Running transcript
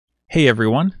Hey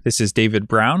everyone, this is David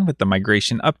Brown with the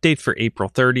migration update for April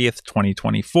 30th,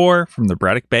 2024 from the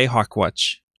Braddock Bay Hawk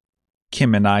Watch.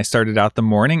 Kim and I started out the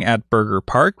morning at Burger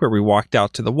Park where we walked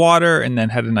out to the water and then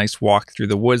had a nice walk through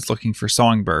the woods looking for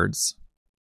songbirds.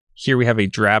 Here we have a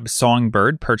drab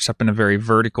songbird perched up in a very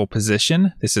vertical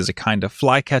position. This is a kind of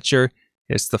flycatcher.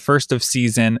 It's the first of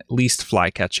season least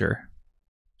flycatcher.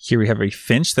 Here we have a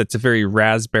finch that's a very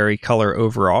raspberry color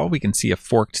overall. We can see a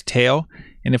forked tail.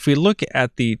 And if we look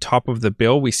at the top of the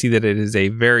bill, we see that it is a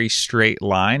very straight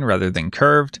line rather than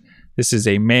curved. This is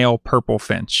a male purple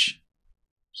finch.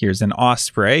 Here's an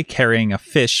osprey carrying a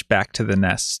fish back to the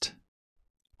nest.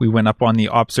 We went up on the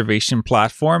observation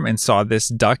platform and saw this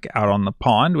duck out on the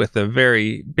pond with a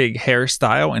very big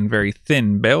hairstyle and very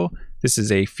thin bill. This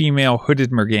is a female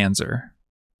hooded merganser.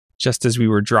 Just as we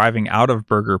were driving out of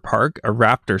Burger Park, a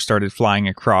raptor started flying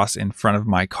across in front of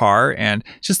my car, and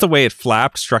just the way it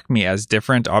flapped struck me as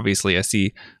different. Obviously, I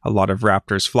see a lot of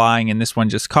raptors flying, and this one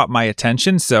just caught my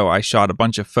attention, so I shot a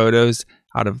bunch of photos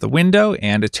out of the window,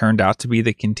 and it turned out to be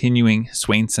the continuing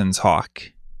Swainson's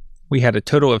hawk. We had a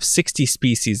total of 60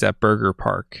 species at Burger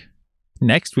Park.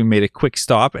 Next, we made a quick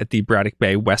stop at the Braddock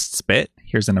Bay West Spit.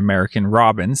 Here's an American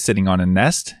robin sitting on a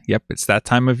nest. Yep, it's that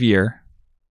time of year.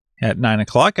 At 9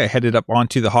 o'clock, I headed up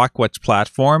onto the Hawk Watch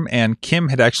platform, and Kim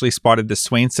had actually spotted the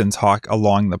Swainson's hawk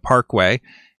along the parkway,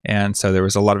 and so there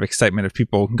was a lot of excitement of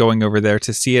people going over there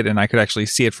to see it, and I could actually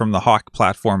see it from the hawk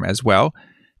platform as well.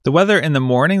 The weather in the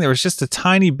morning, there was just a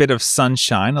tiny bit of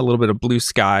sunshine, a little bit of blue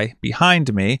sky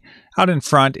behind me. Out in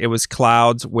front, it was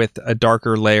clouds with a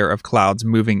darker layer of clouds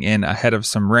moving in ahead of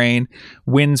some rain.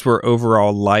 Winds were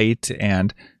overall light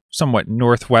and somewhat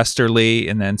northwesterly,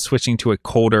 and then switching to a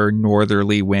colder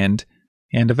northerly wind.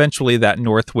 And eventually that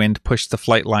north wind pushed the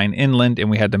flight line inland and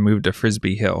we had to move to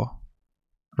Frisbee Hill.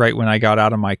 Right when I got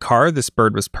out of my car, this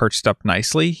bird was perched up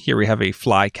nicely. Here we have a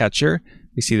flycatcher.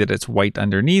 We see that it's white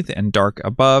underneath and dark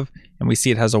above, and we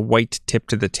see it has a white tip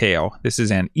to the tail. This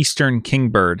is an eastern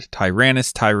kingbird,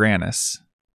 Tyrannus tyrannus.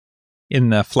 In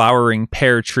the flowering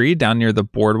pear tree down near the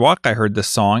boardwalk, I heard the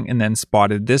song and then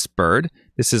spotted this bird.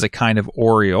 This is a kind of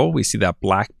oriole. We see that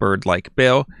blackbird-like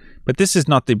bill, but this is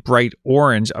not the bright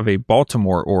orange of a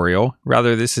Baltimore oriole.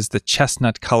 Rather, this is the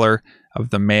chestnut color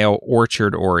of the male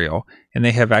orchard oriole, and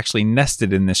they have actually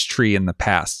nested in this tree in the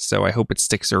past, so I hope it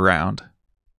sticks around.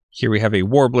 Here we have a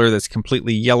warbler that's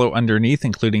completely yellow underneath,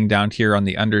 including down here on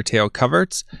the undertail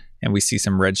coverts, and we see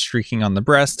some red streaking on the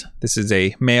breast. This is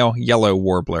a male yellow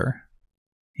warbler.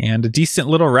 And a decent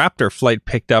little raptor flight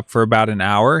picked up for about an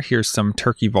hour. Here's some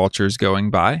turkey vultures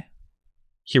going by.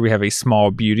 Here we have a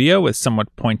small buteo with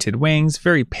somewhat pointed wings,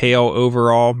 very pale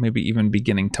overall, maybe even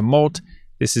beginning to molt.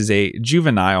 This is a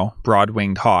juvenile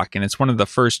broad-winged hawk, and it's one of the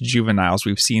first juveniles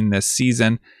we've seen this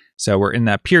season. So we're in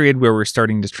that period where we're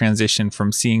starting to transition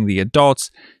from seeing the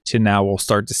adults to now we'll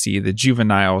start to see the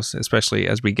juveniles, especially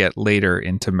as we get later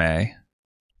into May.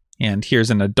 And here's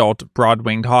an adult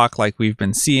broad-winged hawk like we've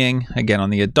been seeing. Again,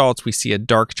 on the adults, we see a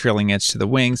dark trailing edge to the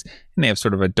wings, and they have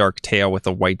sort of a dark tail with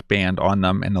a white band on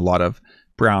them and a lot of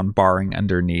brown barring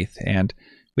underneath. And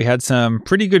we had some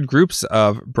pretty good groups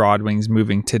of broadwings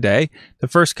moving today. The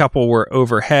first couple were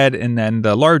overhead, and then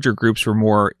the larger groups were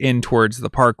more in towards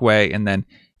the parkway, and then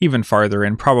even farther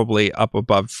in, probably up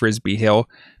above Frisbee Hill.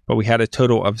 But we had a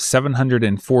total of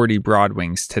 740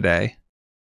 broadwings today.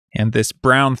 And this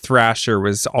brown thrasher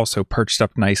was also perched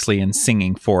up nicely and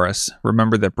singing for us.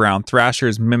 Remember that brown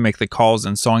thrashers mimic the calls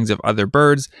and songs of other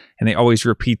birds, and they always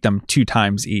repeat them 2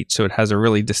 times each. So it has a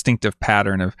really distinctive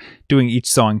pattern of doing each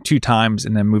song 2 times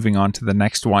and then moving on to the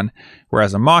next one.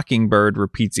 Whereas a mockingbird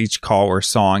repeats each call or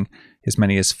song as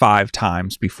many as 5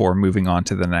 times before moving on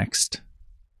to the next.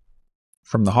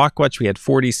 From the Hawk Watch, we had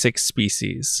 46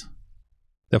 species.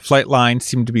 The flight line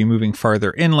seemed to be moving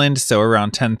farther inland, so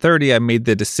around 10:30 I made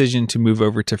the decision to move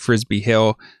over to Frisbee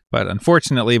Hill, but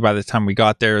unfortunately by the time we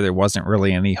got there wasn't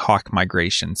really any hawk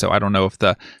migration, so I don't know if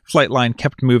the flight line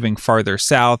kept moving farther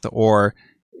south or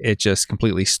it just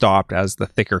completely stopped as the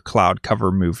thicker cloud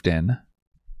cover moved in.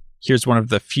 Here's one of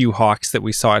the few hawks that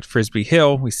we saw at Frisbee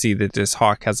Hill. We see that this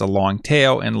hawk has a long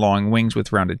tail and long wings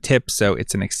with rounded tips, so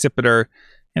it's an accipiter,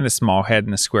 and a small head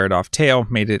and a squared off tail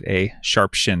made it a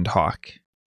sharp-shinned hawk.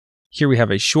 Here we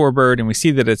have a shorebird, and we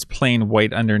see that it's plain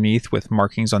white underneath with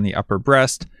markings on the upper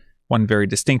breast. One very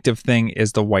distinctive thing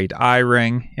is the white eye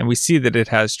ring, and we see that it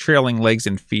has trailing legs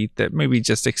and feet that maybe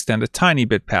just extend a tiny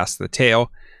bit past the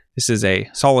tail. This is a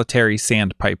solitary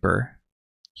sandpiper.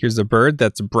 Here's a bird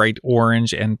that's bright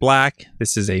orange and black.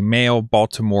 This is a male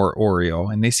Baltimore oriole,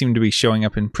 and they seem to be showing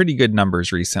up in pretty good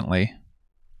numbers recently.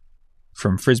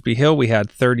 From Frisbee Hill, we had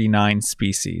 39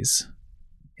 species.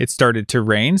 It started to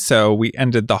rain, so we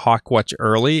ended the hawk watch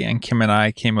early, and Kim and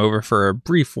I came over for a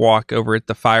brief walk over at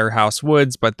the Firehouse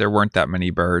Woods, but there weren't that many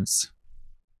birds.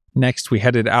 Next, we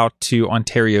headed out to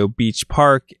Ontario Beach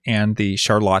Park and the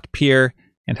Charlotte Pier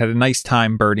and had a nice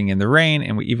time birding in the rain,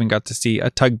 and we even got to see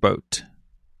a tugboat.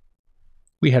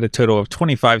 We had a total of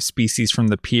 25 species from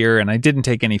the pier, and I didn't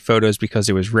take any photos because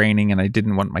it was raining and I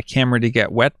didn't want my camera to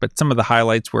get wet, but some of the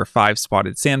highlights were 5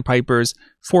 spotted sandpipers,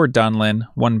 4 Dunlin,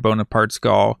 1 Bonaparte's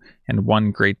gull, and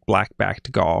 1 great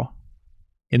black-backed gull.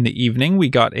 In the evening, we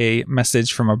got a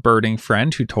message from a birding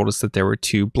friend who told us that there were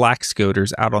 2 black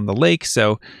scoters out on the lake,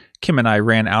 so Kim and I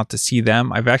ran out to see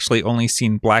them. I've actually only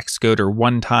seen black scoter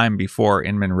 1 time before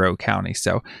in Monroe County,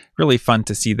 so really fun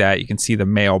to see that. You can see the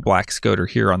male black scoter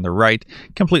here on the right,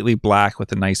 completely black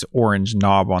with a nice orange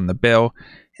knob on the bill,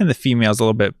 and the female's a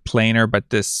little bit plainer, but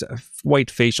this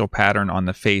white facial pattern on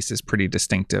the face is pretty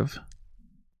distinctive.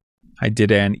 I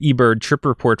did an eBird trip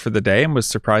report for the day and was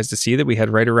surprised to see that we had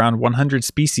right around 100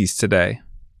 species today.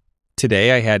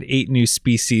 Today I had 8 new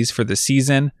species for the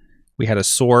season. We had a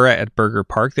Sora at Burger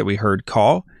Park that we heard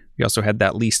call. We also had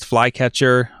that least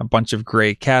flycatcher, a bunch of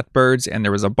gray catbirds, and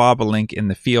there was a bobolink in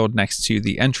the field next to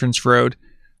the entrance road.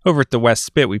 Over at the West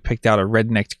Spit, we picked out a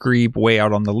red-necked grebe way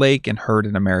out on the lake and heard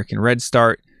an American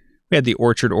redstart. We had the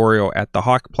orchard oriole at the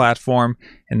hawk platform,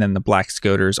 and then the black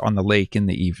scoters on the lake in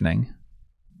the evening.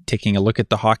 Taking a look at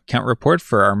the hawk count report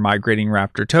for our migrating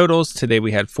raptor totals, today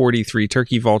we had 43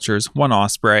 turkey vultures, 1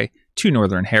 osprey, 2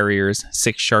 northern harriers,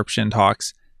 6 sharp-shinned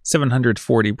hawks,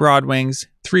 740 broadwings,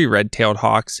 3 red-tailed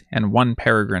hawks, and 1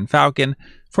 peregrine falcon,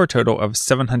 for a total of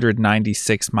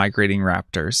 796 migrating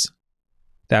raptors.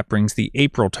 That brings the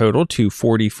April total to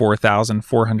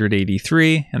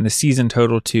 44,483 and the season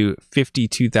total to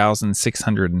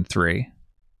 52,603.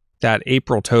 That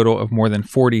April total of more than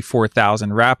 44,000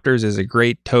 raptors is a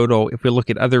great total. If we look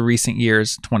at other recent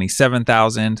years,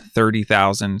 27,000,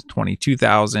 30,000,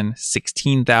 22,000,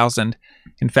 16,000.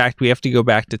 In fact, we have to go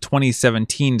back to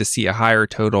 2017 to see a higher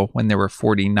total when there were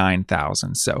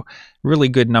 49,000. So really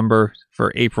good number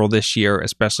for April this year,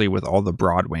 especially with all the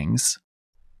broadwings.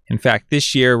 In fact,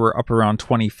 this year we're up around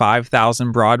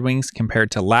 25,000 broadwings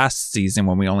compared to last season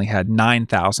when we only had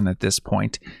 9,000 at this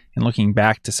point. And looking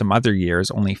back to some other years,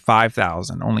 only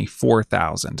 5,000, only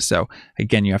 4,000. So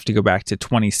again, you have to go back to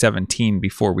 2017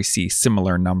 before we see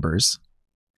similar numbers.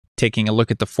 Taking a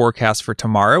look at the forecast for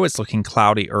tomorrow, it's looking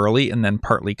cloudy early and then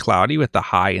partly cloudy with the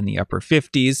high in the upper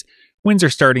 50s. Winds are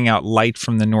starting out light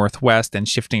from the northwest and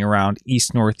shifting around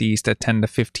east-northeast at 10 to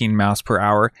 15 miles per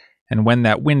hour. And when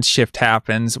that wind shift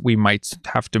happens, we might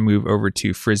have to move over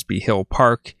to Frisbee Hill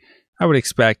Park. I would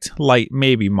expect light,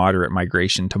 maybe moderate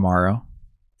migration tomorrow.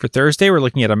 For Thursday, we're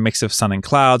looking at a mix of sun and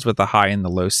clouds with a high in the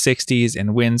low 60s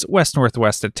and winds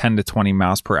west-northwest at 10 to 20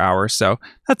 miles per hour. So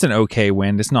that's an okay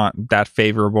wind. It's not that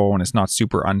favorable and it's not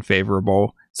super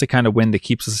unfavorable. It's the kind of wind that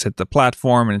keeps us at the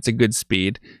platform and it's a good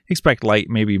speed. Expect light,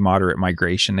 maybe moderate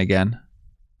migration again.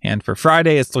 And for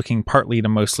Friday, it's looking partly to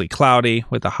mostly cloudy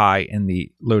with a high in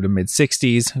the low to mid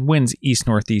 60s. Winds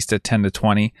east-northeast at 10 to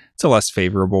 20. It's a less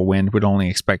favorable wind. Would only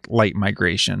expect light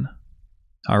migration.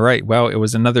 All right, well, it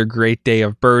was another great day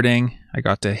of birding. I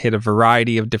got to hit a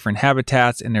variety of different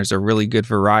habitats, and there's a really good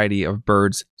variety of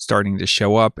birds starting to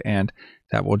show up, and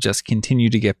that will just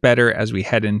continue to get better as we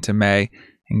head into May.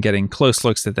 And getting close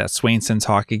looks at that Swainson's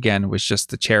hawk again was just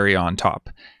the cherry on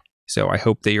top. So I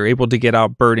hope that you're able to get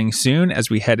out birding soon as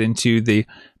we head into the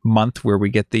month where we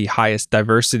get the highest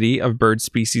diversity of bird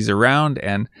species around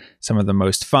and some of the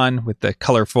most fun with the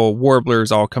colorful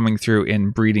warblers all coming through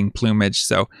in breeding plumage.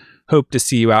 So hope to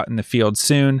see you out in the field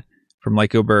soon. From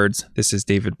Lyco Birds, this is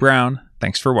David Brown.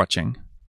 Thanks for watching.